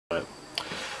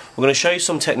we're going to show you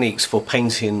some techniques for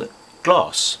painting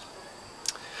glass.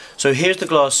 So here's the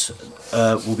glass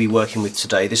we'll be working with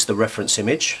today. This is the reference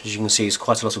image. As you can see, there's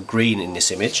quite a lot of green in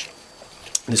this image,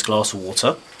 this glass of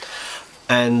water,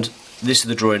 and this is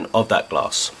the drawing of that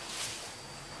glass.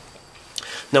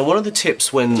 Now, one of the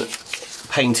tips when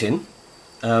painting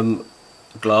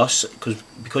glass,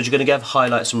 because you're going to have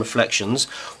highlights and reflections,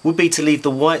 would be to leave the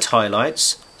white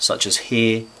highlights, such as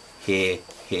here, here,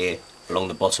 here, along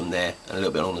the bottom there, and a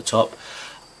little bit along the top,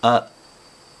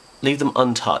 leave them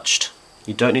untouched.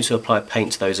 You don't need to apply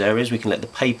paint to those areas. We can let the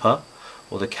paper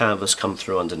or the canvas come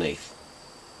through underneath.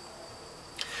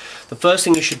 The first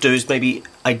thing you should do is maybe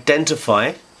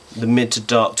identify the mid to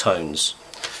dark tones,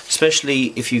 especially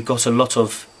if you've got a lot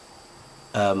of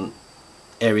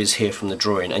areas here from the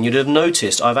drawing, and you'd have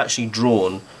noticed I've actually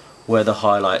drawn where the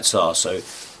highlights are. So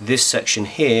this section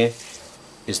here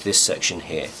is this section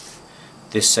here,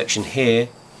 this section here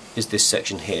is this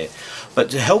section here. But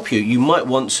to help you, you might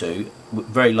want to,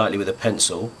 very lightly with a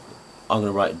pencil, I'm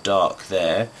going to write dark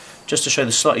there, just to show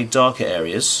the slightly darker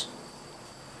areas,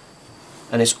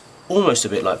 and it's almost a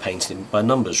bit like painting by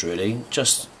numbers really,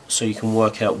 just so you can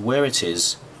work out where it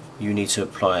is you need to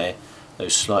apply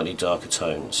those slightly darker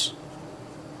tones.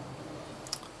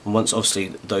 And once, obviously,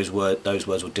 those words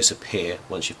will disappear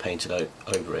once you've painted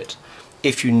over it.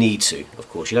 If you need to, of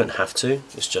course. You don't have to,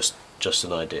 it's just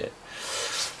an idea.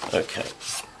 Okay,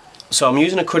 so I'm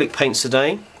using acrylic paints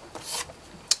today.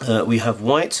 We have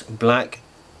white, black,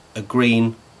 a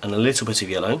green and a little bit of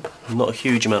yellow. Not a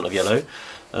huge amount of yellow.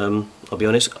 I'll be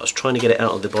honest, I was trying to get it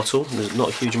out of the bottle, and not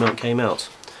a huge amount came out.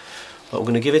 But we're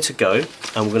going to give it a go,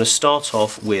 and we're going to start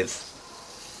off with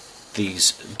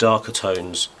these darker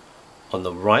tones on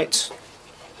the right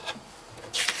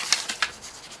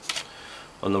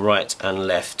and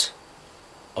left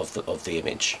of the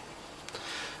image.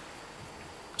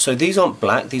 So these aren't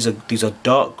black, these are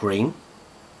dark green.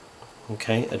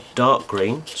 Okay, a dark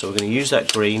green. So we're going to use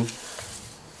that green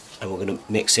and we're going to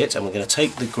mix it, and we're going to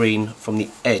take the green from the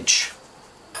edge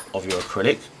of your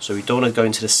acrylic. So we don't want to go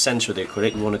into the center of the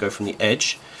acrylic, we want to go from the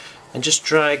edge, and just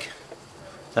drag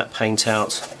that paint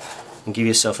out and give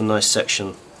yourself a nice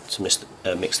section to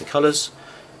mix the colours.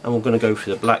 And we're going to go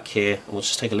through the black here, and we'll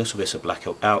just take a little bit of black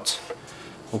out.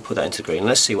 We'll put that into green.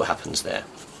 Let's see what happens there.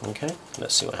 Okay,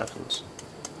 let's see what happens.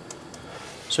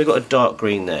 So we've got a dark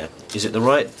green there. Is it the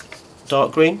right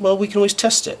dark green? Well, we can always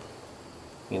test it.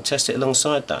 You can test it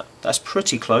alongside that. That's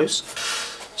pretty close.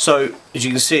 So as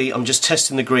you can see, I'm just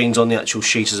testing the greens on the actual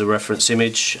sheet as a reference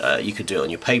image. You could do it on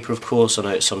your paper, of course. I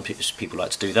know some people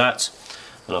like to do that.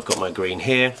 And I've got my green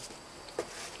here.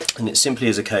 And it simply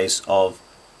is a case of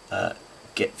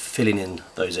filling in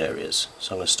those areas.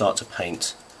 So I'm going to start to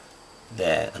paint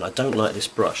there. And I don't like this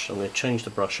brush. I'm going to change the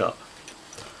brush up.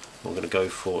 I'm going to go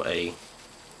for a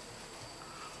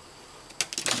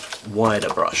wider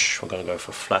brush. We're going to go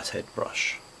for a flathead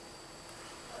brush.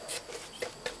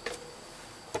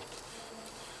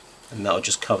 And that'll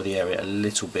just cover the area a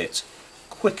little bit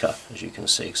quicker, as you can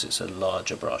see, because it's a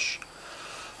larger brush.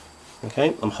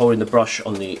 Okay, I'm holding the brush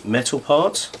on the metal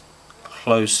part,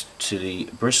 close to the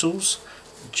bristles,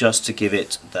 just to give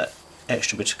it that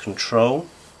extra bit of control.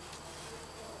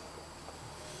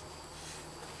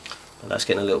 But that's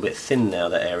getting a little bit thin now,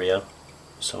 that area,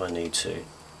 so I need to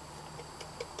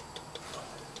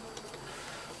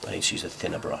use a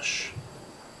thinner brush.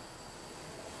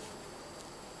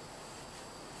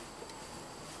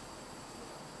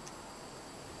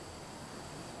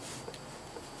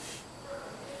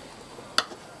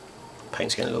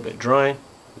 Paint's getting a little bit dry, a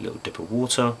little dip of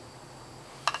water,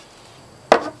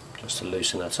 just to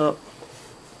loosen that up.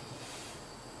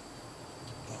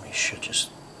 We should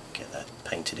just get that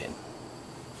painted in.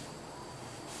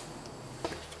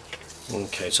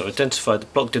 Okay, so I've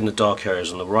identified, blocked in the dark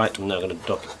areas on the right. I'm now going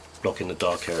to block in the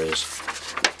dark areas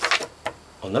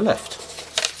on the left.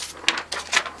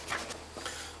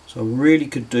 So I really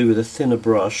could do with a thinner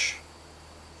brush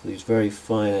for these very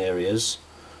fine areas.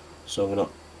 So I'm going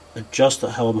to adjust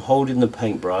how I'm holding the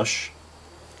paintbrush,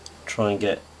 try and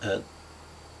get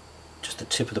just the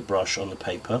tip of the brush on the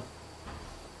paper,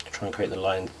 try and create the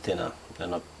line thinner.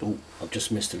 And I've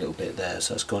just missed a little bit there,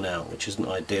 so it's gone out, which isn't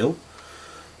ideal,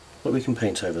 but we can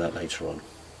paint over that later on.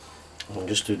 I'll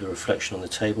just do the reflection on the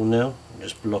table now. I'm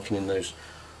just blocking in those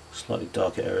slightly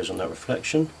darker areas on that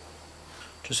reflection.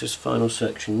 Just this final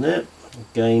section there.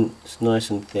 Again, it's nice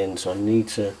and thin, so I need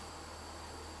to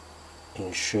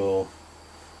ensure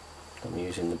I'm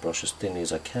using the brush as thinly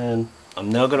as I can. I'm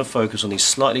now going to focus on these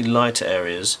slightly lighter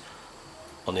areas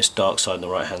on this dark side and the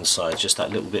right hand side, just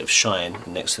that little bit of shine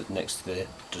next to the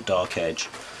dark edge.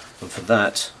 And for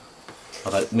that,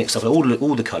 I've mixed up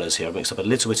all the colours here. I've mixed up a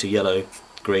little bit of yellow,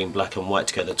 green, black and white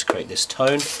together to create this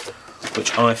tone,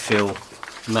 which I feel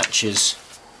matches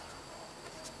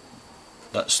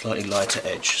that slightly lighter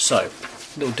edge. So,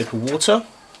 a little dip of water.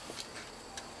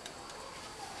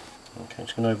 Okay, I'm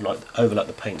just going to overlap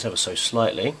the paint ever so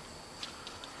slightly.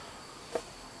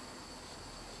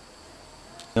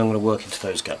 Now I'm going to work into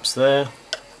those gaps there.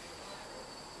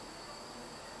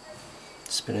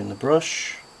 Spin in the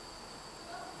brush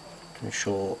to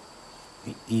ensure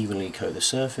we evenly coat the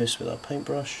surface with our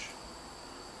paintbrush.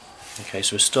 Okay,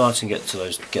 so we're starting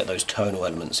to get those tonal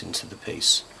elements into the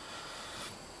piece.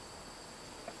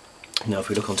 Now if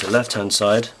we look onto the left hand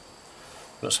side,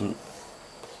 we've got some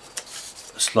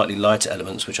slightly lighter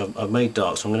elements which I've made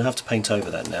dark, so I'm going to have to paint over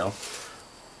that now.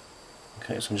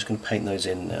 Okay, so I'm just going to paint those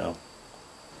in now,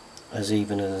 as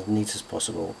even and as neat as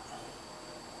possible.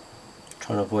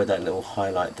 Trying to avoid that little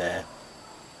highlight there,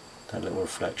 that little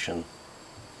reflection.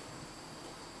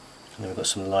 And then we've got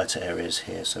some lighter areas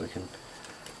here, so we can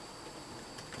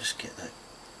just get that.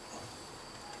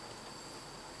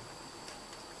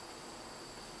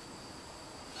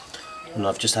 And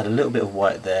I've just had a little bit of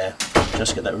white there,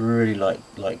 just get that really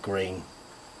light green.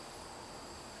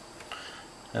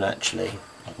 And actually,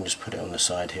 I can just put it on the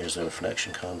side here as a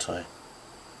reflection, can't I?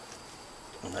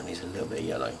 And that needs a little bit of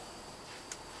yellow.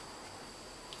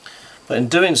 But in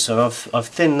doing so, I've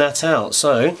thinned that out.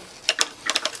 So,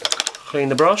 clean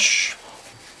the brush,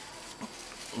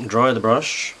 dry the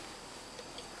brush,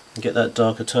 and get that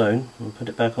darker tone, and put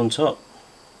it back on top.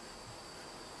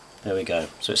 There we go.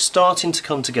 So it's starting to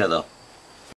come together.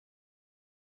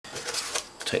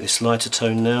 Take this lighter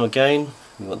tone now again.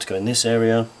 We want to go in this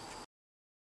area.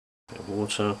 A bit of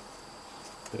water,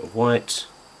 a bit of white,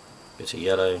 a bit of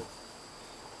yellow,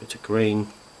 a bit of green.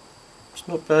 It's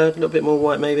not bad, a little bit more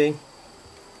white maybe.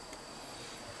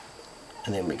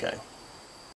 And then we go.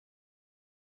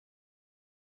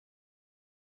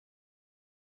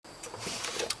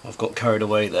 I've got carried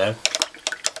away there.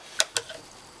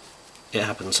 It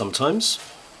happens sometimes.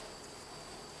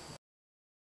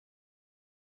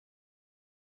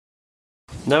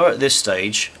 Now we're at this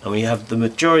stage and we have the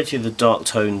majority of the dark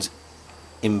tones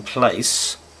in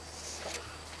place,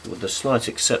 with the slight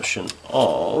exception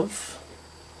of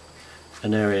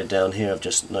an area down here I've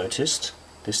just noticed,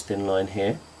 this thin line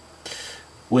here.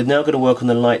 We're now going to work on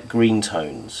the light green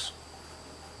tones.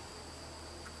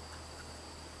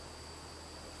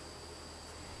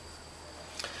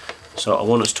 So I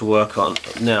want us to work on,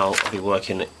 now I'll be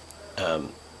working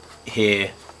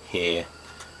here, here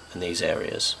and these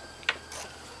areas.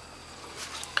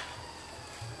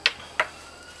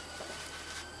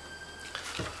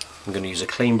 I'm going to use a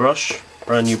clean brush,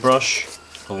 brand new brush.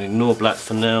 I'm going to ignore black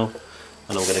for now,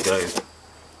 and I'm going to go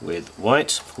with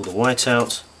white, pull the white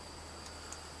out,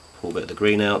 pull a bit of the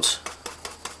green out,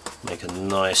 make a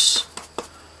nice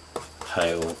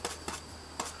pale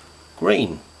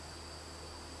green.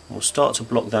 And we'll start to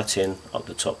block that in up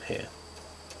the top here.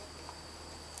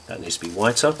 That needs to be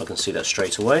whiter, I can see that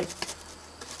straight away.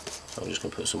 So I'm just going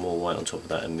to put some more white on top of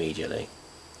that immediately,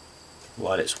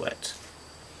 while it's wet,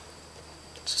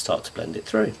 to start to blend it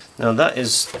through. Now that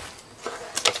is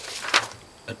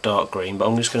a dark green, but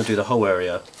I'm just going to do the whole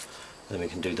area, and then we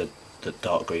can do the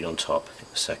dark green on top in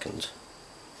a second.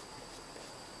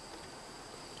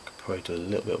 Could probably do a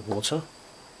little bit of water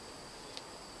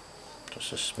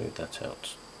just to smooth that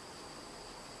out.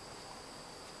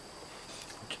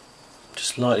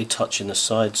 Just lightly touching the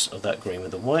sides of that green with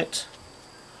the white.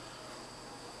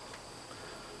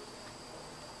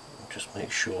 Just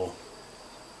make sure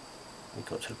we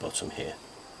got to the bottom here.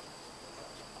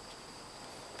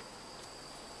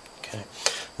 Okay,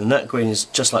 and that green is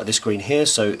just like this green here,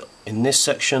 so in this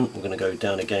section we're going to go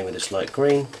down again with this light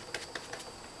green.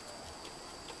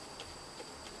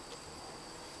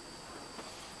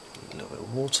 A little bit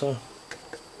of water.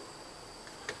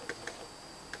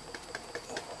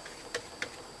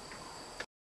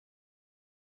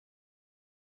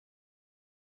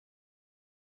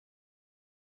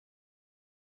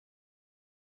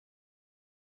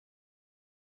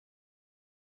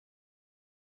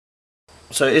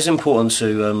 So it is important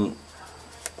to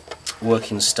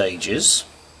work in stages,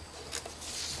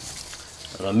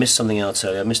 and I missed something out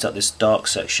earlier. I missed out this dark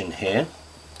section here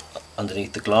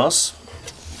underneath the glass,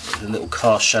 the little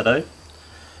cast shadow.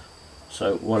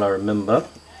 So while I remember,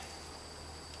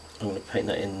 I'm going to paint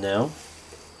that in now.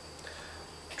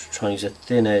 Try and use a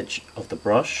thin edge of the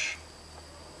brush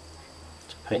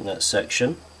to paint that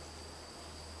section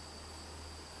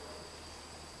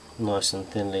nice and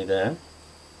thinly there.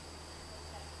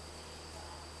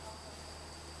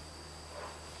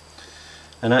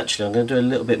 And actually I'm going to do a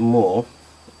little bit more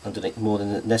underneath, more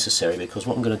than necessary, because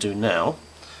what I'm going to do now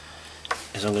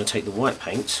is I'm going to take the white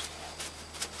paint,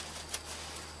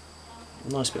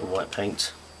 a nice bit of white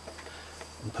paint,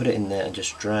 and put it in there and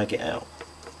just drag it out.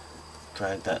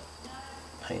 Drag that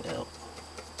paint out.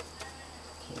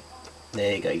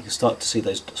 There you go, you can start to see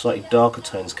those slightly darker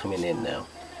tones coming in now.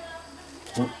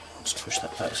 Oh, let's push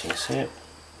that back so you can see it.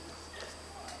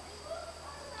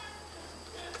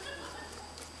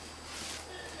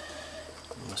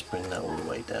 Let's bring that all the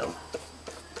way down.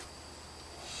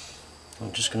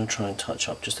 I'm just going to try and touch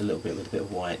up just a little bit with a bit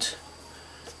of white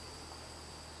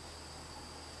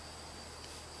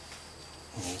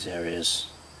in these areas,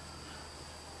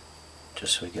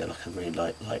 just so we get like a really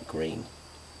light green.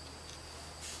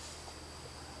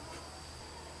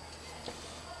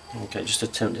 Okay, just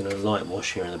attempting a light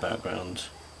wash here in the background.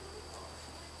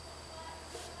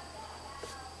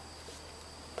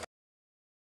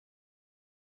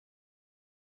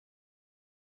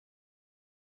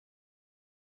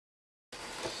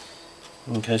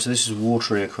 Okay, so this is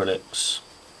watery acrylics.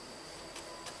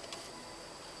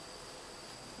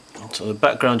 So the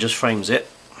background just frames it.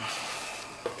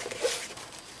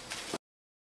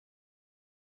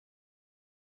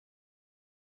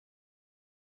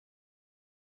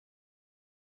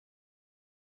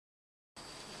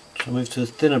 So I'll move to the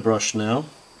thinner brush now,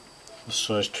 the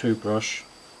size 2 brush.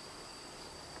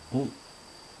 Ooh.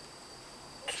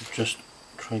 To just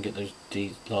try and get those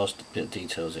last bit of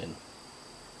details in.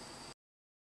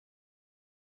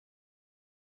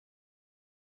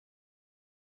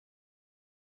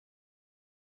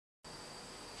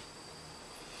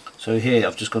 So here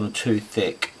I've just gone too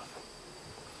thick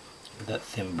with that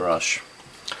thin brush,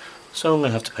 so I'm going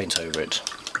to have to paint over it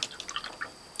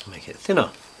to make it thinner.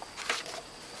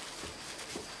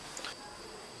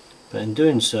 But in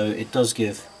doing so, it does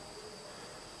give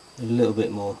a little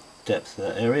bit more depth to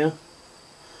that area,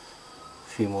 a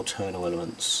few more tonal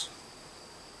elements.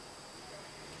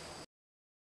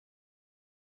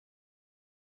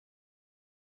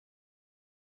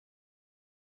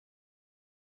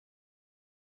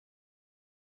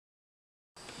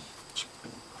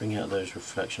 Bring out those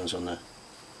reflections on the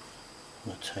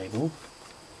table.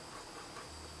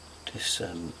 This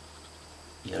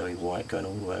yellowy white going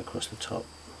all the way across the top.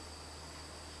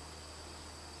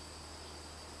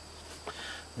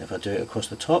 And if I do it across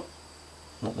the top,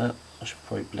 like that, I should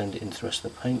probably blend it into the rest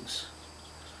of the paints,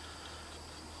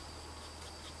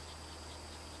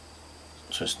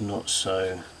 so it's not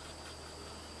so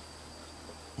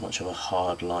much of a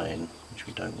hard line, which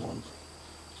we don't want.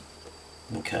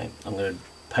 Okay, I'm going to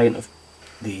paint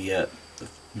the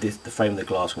frame of the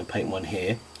glass. I'm going to paint one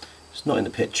here. It's not in the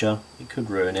picture, it could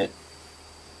ruin it,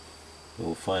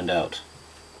 we'll find out.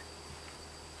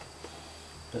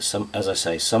 But as I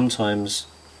say, sometimes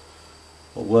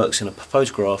what works in a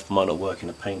photograph might not work in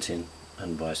a painting,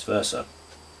 and vice versa.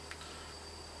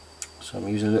 So I'm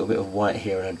using a little bit of white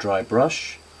here in a dry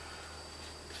brush,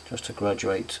 just to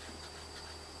graduate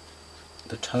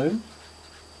the tone.